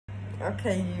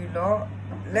Okay, you lot,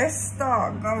 let's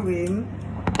start going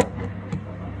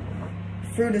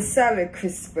through the salad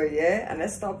crisper, yeah? And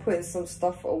let's start putting some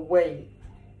stuff away.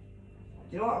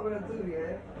 You know what I'm gonna do,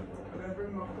 yeah? I'm gonna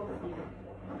bring my coffee.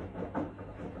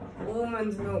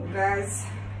 Almond milk, guys.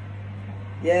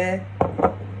 Yeah?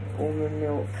 Almond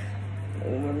milk.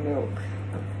 Almond milk.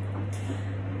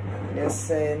 Let's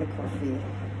say in the coffee.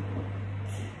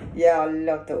 Yeah, I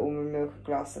love the almond milk, a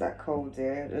glass of that cold,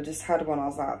 yeah? I just had one, I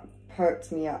was like,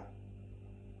 perked me up.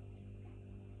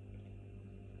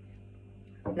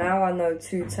 Now I know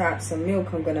 2 types of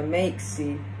milk I'm gonna make,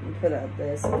 see? You put that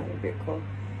there, so it's a bit cool.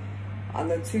 I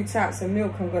know 2 types of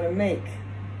milk I'm gonna make.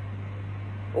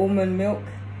 Almond milk.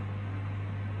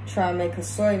 Try and make a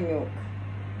soy milk,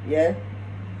 yeah?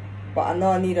 But I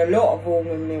know I need a lot of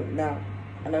almond milk now.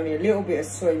 And only a little bit of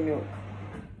soy milk.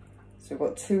 So we've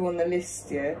got 2 on the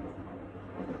list, yeah?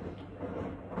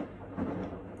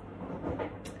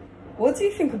 What do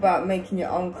you think about making your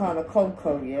own kind of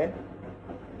cocoa, yeah?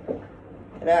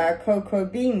 Cocoa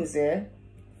beans, yeah?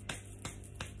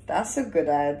 That's a good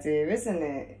idea, isn't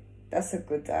it? That's a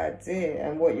good idea.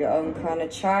 And what, your own kind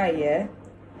of chai, yeah?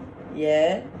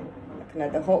 Yeah? I can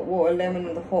add the hot water, lemon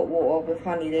and the hot water with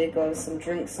honey. There you go, some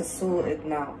drinks are sorted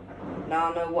now.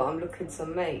 Now I know what I'm looking to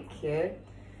make, yeah?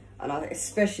 And I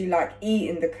especially like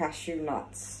eating the cashew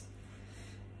nuts.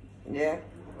 Yeah?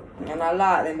 And I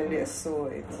like them a bit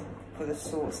assorted for the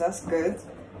sauce. That's good.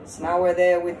 So now we're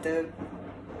there with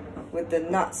the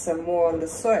nuts and more on the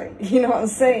soy. You know what I'm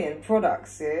saying?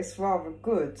 Products, yeah? It's rather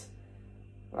good.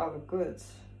 Rather good.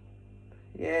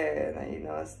 Yeah, now you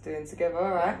know what it's doing together.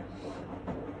 Alright.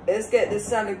 Let's get the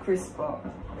salad crisper.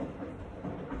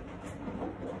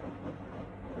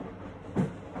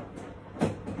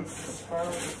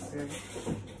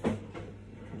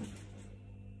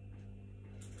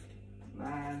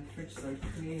 Man, fridge so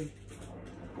clean.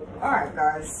 Alright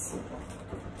guys,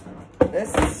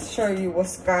 let's show you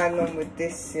what's going on with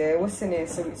this, yeah? What's in here?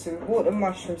 So we bought the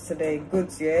mushrooms today,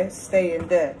 goods, yeah? Stay in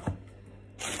there.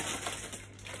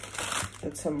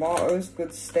 The tomatoes,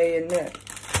 good, stay in there.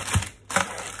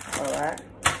 Alright.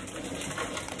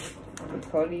 The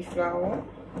cauliflower.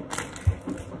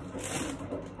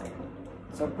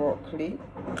 The broccoli.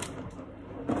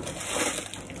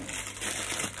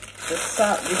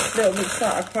 This little bit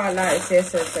salt, I quite like it here,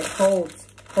 so it's a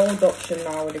cold option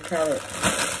now with the carrot.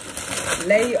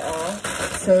 Later,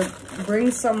 to bring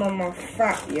some of my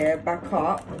fat, yeah, back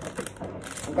up,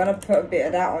 I'm gonna put a bit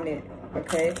of that on it,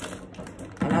 okay?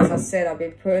 And as I said, I've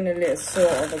been putting a little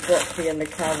salt on the broccoli and the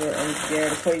carrot and, yeah,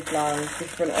 the cauliflower and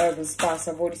different herb and spice.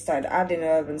 I've already started adding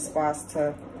herb and spice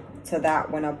to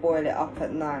that when I boil it up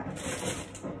at night.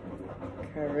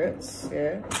 Carrots,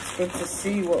 yeah. It's good to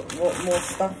see what more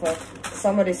stuff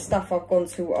some of this stuff I've gone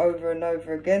to over and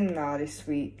over again now this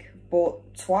week. Bought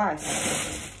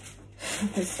twice.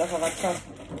 This stuff I've had twice.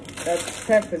 The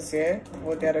peppers, yeah.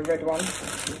 Or the other red one.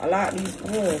 I like these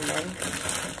warm, man.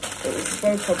 But we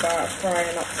spoke about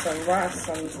frying up some rice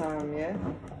sometime, yeah.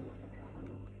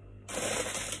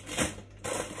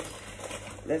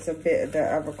 There's a bit of the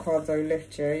avocado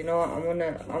left, yeah. You know what? I'm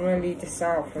gonna leave this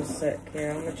out for a sec,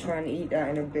 yeah. I'm gonna try and eat that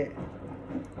in a bit.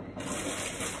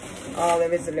 Oh,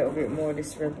 there is a little bit more of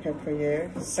this red pepper, yeah.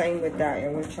 Same with that, yeah.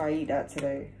 I'm gonna try and eat that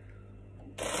today.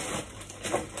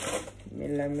 My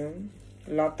lemon.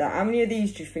 Love that. How many of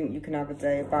these do you think you can have a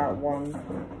day? About 1.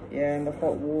 Yeah, in the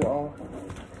hot water.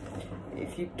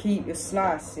 If you keep your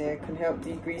slice, yeah, it can help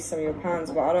degrease some of your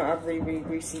pans. But I don't have really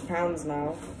greasy pans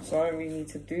now, so I don't really need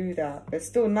to do that. But it's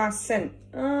still a nice scent.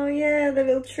 Oh yeah, the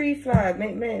little tree fly.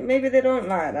 Maybe they don't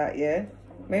like that, yeah.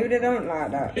 Maybe they don't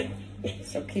like that.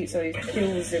 So keep some of these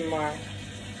peels in my.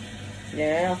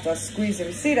 Yeah, after I squeeze them.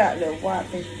 You see that little white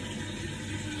thing?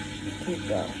 Keep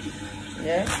that.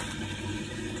 Yeah.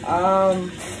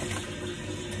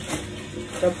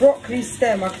 The broccoli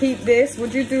stem, I keep this.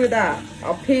 What'd you do with that?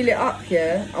 I'll peel it up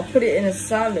here. I'll put it in a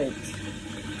salad.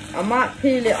 I might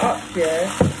peel it up here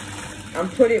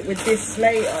and put it with this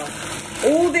later.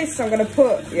 All this I'm gonna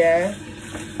put, yeah,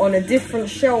 on a different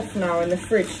shelf now in the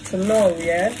fridge to know,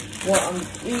 yeah, what I'm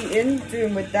eating,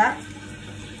 doing with that.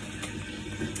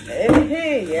 In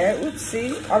here, yeah,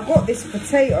 oopsie, I've got this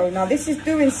potato. Now this is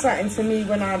doing something to me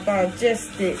when I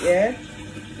digest it, yeah.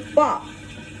 But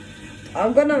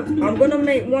I'm gonna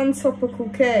make one topical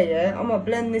care, yeah. I'm gonna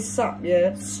blend this up,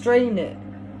 yeah. Strain it.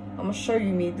 I'm gonna show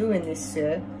you me doing this,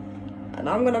 yeah. And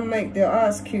I'm gonna make the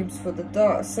ice cubes for the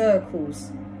dark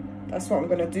circles. That's what I'm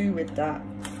gonna do with that,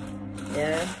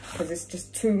 yeah. Because it's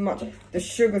just too much. The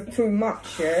sugar's too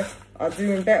much, yeah. I'm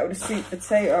doing better with the sweet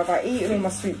potato. I've eaten all my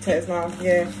sweet potatoes now,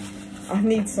 yeah. I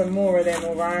need some more of them,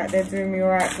 alright? They're doing me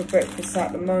alright for breakfast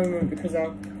at the moment because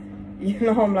you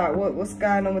know, I'm like, what's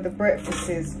going on with the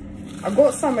breakfasts? I've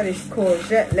got some of this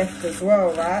courgette left as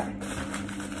well, right?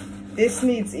 This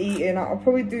needs eating. I'll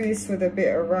probably do this with a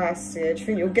bit of rice, yeah? Do you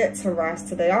think you'll get to rice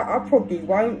today? I probably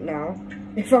won't now,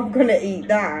 if I'm gonna eat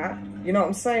that. You know what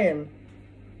I'm saying?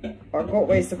 I've got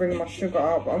ways to bring my sugar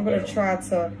up. I'm gonna try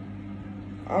to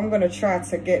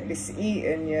get this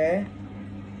eaten, yeah?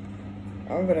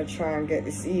 I'm gonna try and get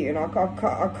this eaten. I'll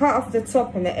cut off the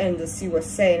top and the end to see what's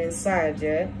saying inside,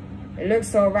 yeah? It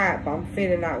looks alright, but I'm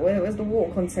feeling like, where's the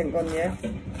water content gone, yeah?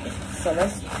 So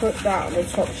let's put that on the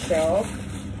top shelf.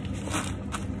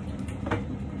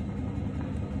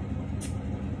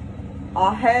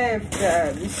 I have,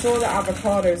 we saw the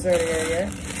avocados earlier, yeah?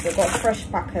 So I've got a fresh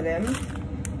pack of them.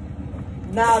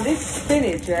 Now this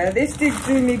spinach, yeah, this did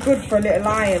do me good for a little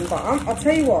lion, but I'll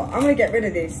tell you what, I'm going to get rid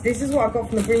of this. This is what I got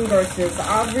from the greengrocers.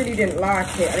 I really didn't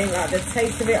like it. I didn't like the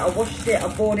taste of it. I washed it, I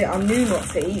bought it. I knew not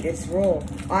to eat this raw.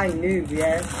 I knew,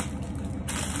 yeah.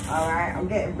 Alright, I'm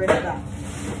getting rid of that.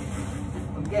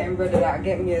 I'm getting rid of that.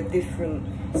 Getting me a different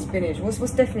spinach.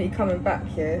 What's definitely coming back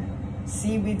here?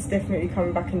 Seaweed's definitely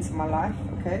coming back into my life,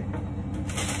 okay?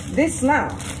 This now,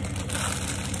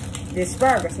 the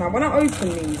asparagus. Now, when I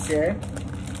opened these, yeah,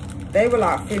 they were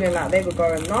like feeling like they were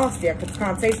going nasty. I could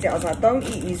kind of taste it. I was like, don't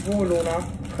eat these raw, Lorna.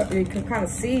 You can kind of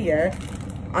see, yeah.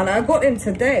 And I got them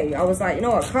today. I was like, you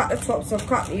know what? Cut the tops off,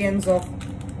 cut the ends off,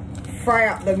 fry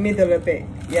up the middle a bit,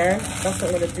 yeah. That's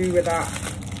what I'm gonna do with that.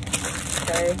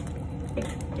 Okay.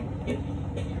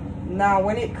 Now,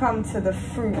 when it comes to the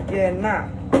fruit, yeah,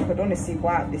 now I could honestly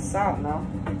wipe this out now.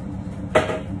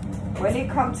 When it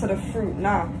comes to the fruit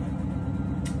now,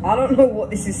 I don't know what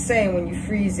this is saying when you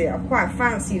freeze it. I quite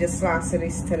fancy the slice of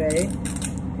this today.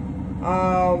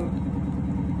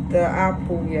 The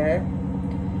apple, yeah.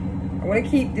 I'm going to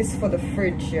keep this for the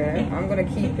fridge, yeah. I'm going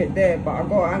to keep it there, but I've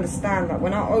got to understand that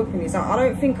when I open these, I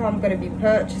don't think I'm going to be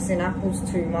purchasing apples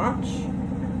too much,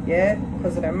 yeah,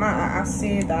 because of the amount of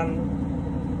acid and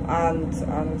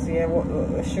yeah, what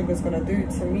the sugar's going to do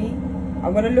to me.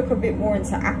 I'm going to look a bit more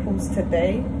into apples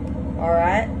today,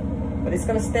 alright? But it's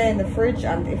going to stay in the fridge,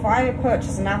 and if I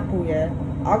purchase an apple, yeah,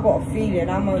 I got a feeling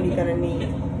I'm only going to need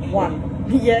one,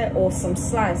 yeah, or some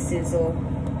slices, or,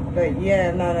 but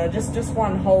yeah, no, just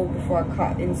one whole before I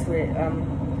cut into it. I'm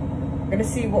going to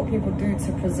see what people do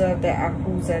to preserve their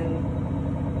apples and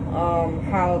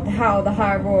how the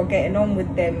high raw are getting on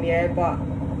with them, yeah, but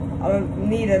I don't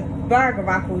need a bag of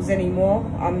apples anymore.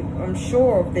 I'm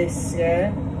sure of this,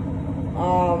 yeah.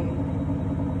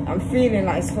 I'm feeling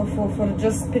like it's for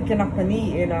just picking up and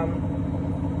eating.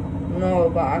 No,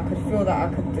 but I could feel that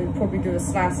I could probably do a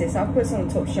slices. I'll put some on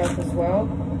the top shelf as well,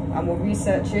 and we'll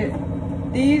research it.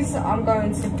 These I'm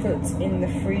going to put in the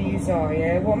freezer,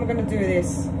 yeah. What am I going to do with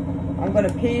this? I'm going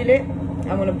to peel it.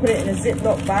 I'm going to put it in a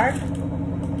Ziploc bag.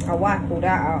 I'll wipe all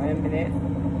that out in a minute.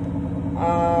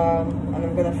 And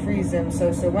I'm going to freeze them.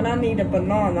 So when I need a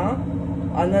banana,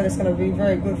 I know that's going to be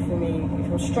very good for me.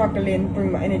 If I'm struggling,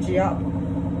 bring my energy up.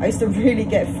 I used to really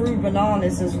get fruit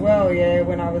bananas as well, yeah,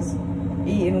 when I was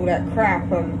eating all that crap.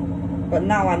 But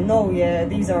now I know, yeah,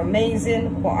 these are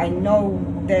amazing, but I know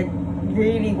they're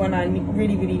really when I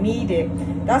really need it.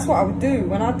 That's what I would do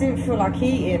when I didn't feel like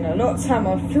eating. A lot of time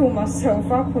I'd fill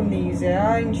myself up on these,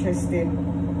 yeah,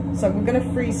 interesting. So we're going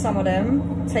to freeze some of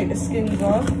them, take the skins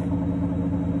off.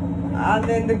 And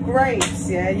then the grapes,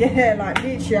 yeah, like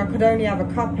literally I could only have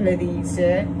a couple of these,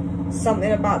 yeah.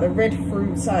 Something about the red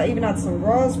fruits. I even had some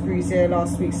raspberries here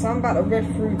last week. Something about the red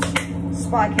fruits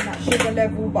spiking that sugar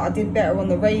level, but I did better on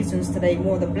the raisins today,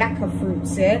 more the blacker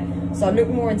fruits, yeah. So I look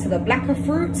more into the blacker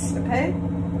fruits, okay.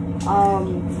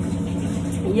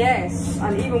 Yes,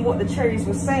 and even what the cherries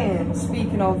were saying,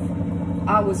 speaking of,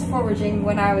 I was foraging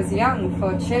when I was young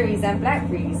for cherries and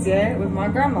blackberries, yeah, with my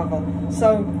grandmother.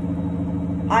 So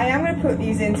I am going to put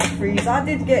these into freeze. I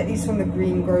did get these from the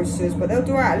greengrocers, but they'll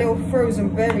do out a little frozen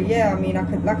berry. Yeah, I mean, I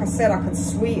could, like I said, I could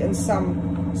sweeten some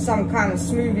kind of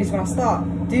smoothies when I start.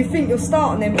 Do you think you'll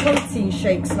start on them protein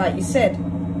shakes like you said?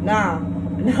 Nah.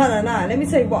 Let me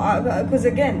tell you what, because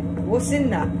again, what's in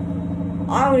that?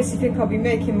 I honestly think I'll be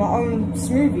making my own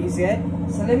smoothies, yeah?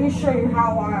 So let me show you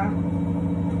how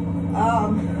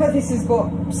this has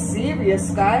got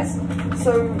serious, guys.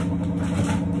 So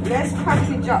let's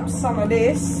package up some of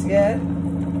this, yeah.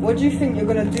 What do you think you're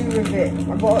gonna do with it?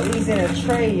 I got these in a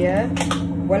tray, yeah.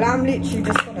 Well, I'm literally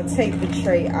just gonna take the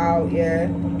tray out, yeah,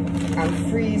 and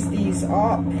freeze these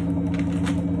up,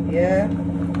 yeah.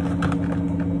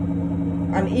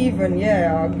 And even,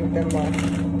 yeah, I'll give them a,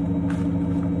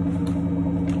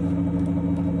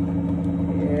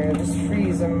 yeah, just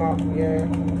freeze them up, yeah.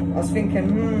 I was thinking,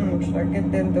 should I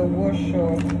give them the wash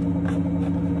or...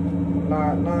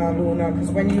 Like, nah, Lorna,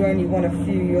 because when you only want a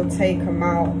few, you'll take them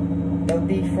out. They'll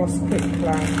defrost quick,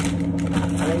 like.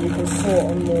 And then you can sort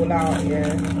them all out, yeah.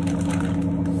 So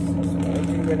that's what I'll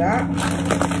do with that.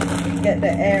 Get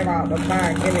the air out the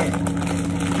bag, innit?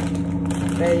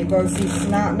 There you go. See,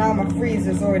 now my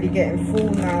freezer's already getting full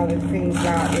now with things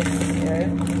like this, yeah.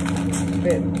 A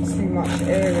bit too much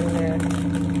air in there.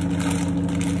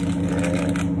 Yeah.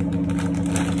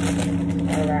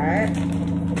 Alright.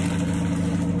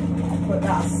 I'll put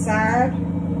that aside.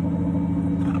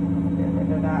 Get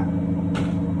rid of that.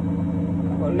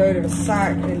 I've got a load of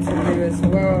recycling to do as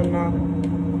well now.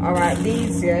 Alright,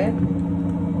 these, yeah.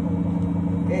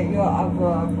 Get your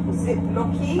other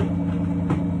Ziplocky.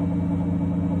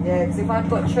 Yeah, because if I've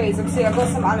got trays, obviously I've got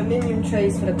some aluminium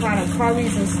trays for the kind of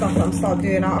curries and stuff that I'm start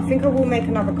doing. I think I will make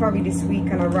another curry this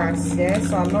week and a rice, yeah?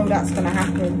 So I know that's going to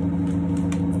happen.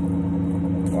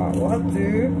 Right, what I'll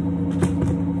do,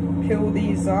 peel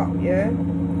these up, yeah?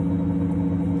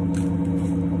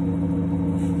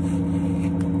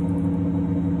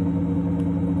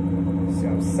 See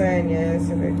what I'm saying, yeah?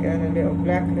 So they're getting a little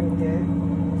blackened, yeah?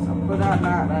 So I'll put that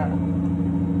like that.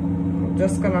 I'm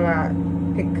just going to like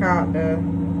pick out the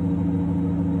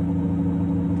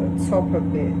top a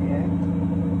bit, yeah.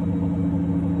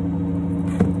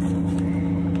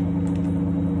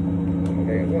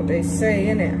 What they say,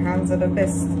 innit? Hands are the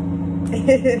best.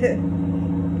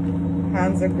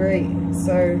 Hands are great.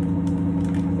 So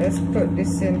let's put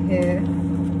this in here.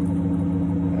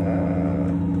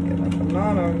 Get a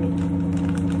banana,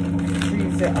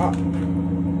 freeze it up.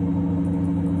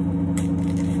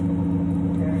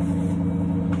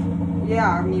 Yeah,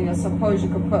 I mean, I suppose you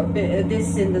could put a bit of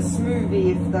this in the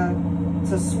smoothie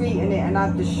to sweeten it and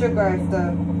add the sugar if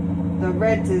the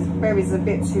red berries a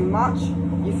bit too much.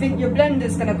 You think your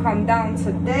blender's gonna come down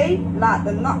today, like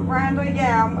the nut grinder?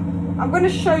 Yeah, I'm gonna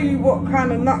show you what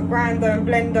kind of nut grinder and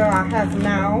blender I have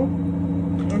now.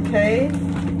 Okay.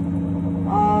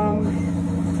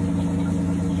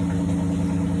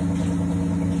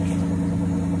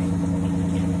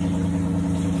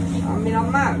 I mean, I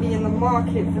might be in the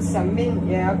market for some mint,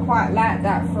 yeah. I quite like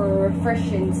that for a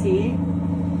refreshing tea.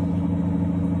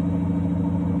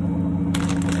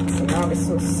 So now it's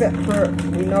all separate.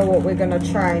 We know what we're gonna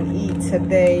try and eat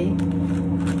today.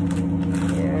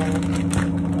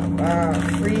 Yeah.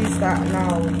 Freeze that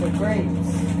now with the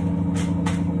grapes.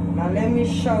 Now let me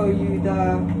show you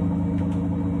the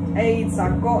aids I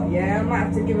got, yeah. I might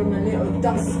have to give them a little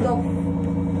dust off. I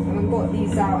haven't got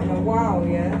these out in a while,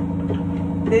 yeah.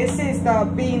 This is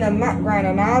the bean and nut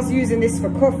grinder. Now I was using this for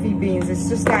coffee beans. It's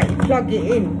just like you plug it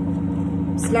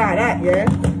in. It's like that, yeah.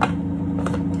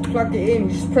 Plug it in,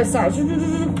 just press out.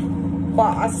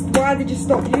 But why did you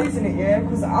stop using it, yeah?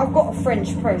 Because I've got a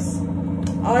French press.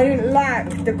 I didn't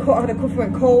like the coffee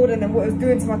went cold, and then what it was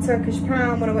doing to my Turkish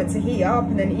pound when I went to heat it up,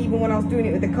 and then even when I was doing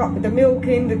it with the cup with the milk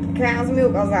in, the cow's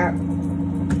milk, I was like,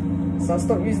 so I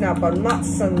stopped using that. But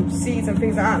nuts and seeds and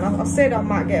things like that, and I said I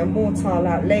might get a mortar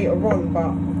like later on,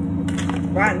 but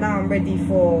right now I'm ready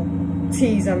for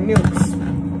teas and milks,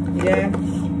 yeah.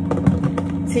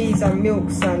 Teas and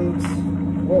milks and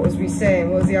what was we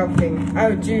saying? What was the other thing?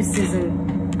 Oh, juices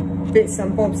and bits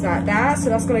and bobs like that. So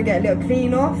that's gonna get a little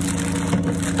clean off.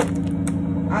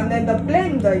 And then the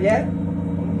blender, yeah.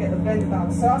 Get the blender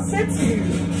down. So I said to you,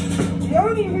 the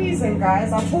only reason,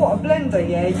 guys, I bought a blender,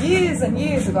 yeah, years and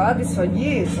years ago. I had this for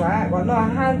years, right? Well, I know how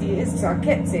handy it is, so I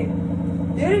kept it.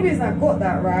 The only reason I got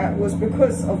that, right, was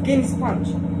because of Guinness Punch.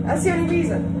 That's the only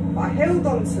reason. But I held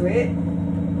on to it,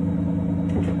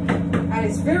 and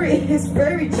it's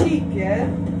very cheap, yeah.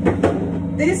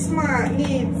 This might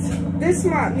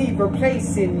need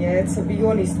replacing, yeah, to be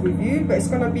honest with you, but it's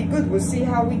gonna be good. We'll see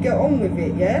how we get on with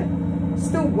it, yeah.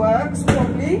 Still works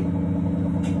probably.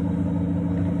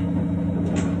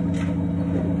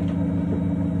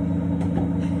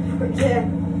 But yeah,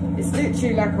 it's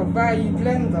literally like a value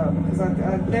blender because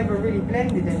I've never really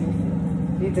blended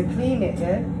anything. Need to clean it,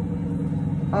 yeah.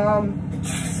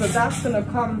 So that's gonna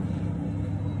come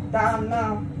down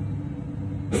now.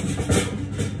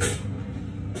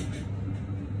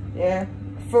 Yeah,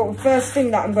 first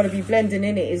thing that I'm going to be blending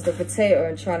in it is the potato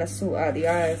and trying to sort out the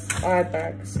eye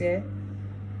bags, yeah.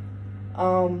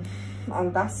 And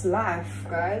that's life,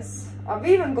 guys. I've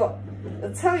even got,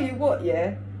 I'll tell you what,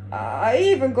 yeah, I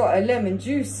even got a lemon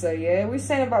juicer, yeah. We're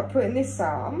saying about putting this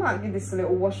out. I might give this a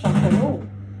little wash up and all,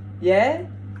 yeah.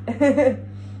 I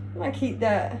might keep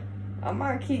that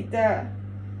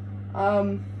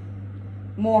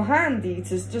more handy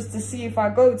just to see if I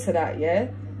go to that, yeah.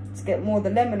 To get more of the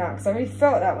lemon out, because I really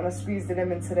felt that when I squeezed the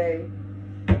lemon today.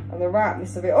 and the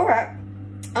ripeness of it. All right,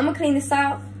 I'm gonna clean this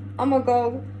out. I'm gonna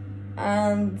go,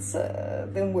 and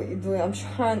then what you're doing,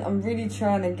 I'm really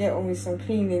trying to get on with some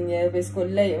cleaning, yeah, but it's got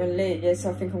later and later, yeah,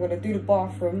 so I think I'm gonna do the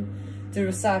bathroom, do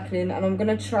recycling, and I'm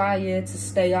gonna try, yeah, to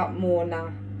stay up more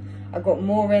now. I got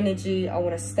more energy, I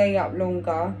wanna stay up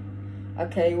longer.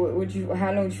 Okay,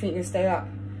 how long do you think you'll stay up?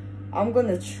 I'm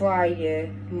gonna try, yeah,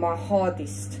 my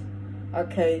hardest,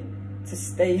 okay, to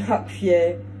stay up,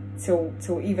 yeah,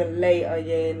 till even later,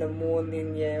 yeah, in the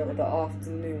morning, yeah, or the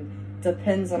afternoon.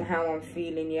 Depends on how I'm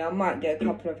feeling, yeah. I might get a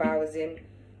couple of hours in.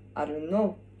 I don't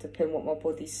know. Depend what my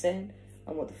body's saying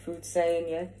and what the food's saying,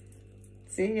 yeah.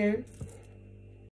 See you.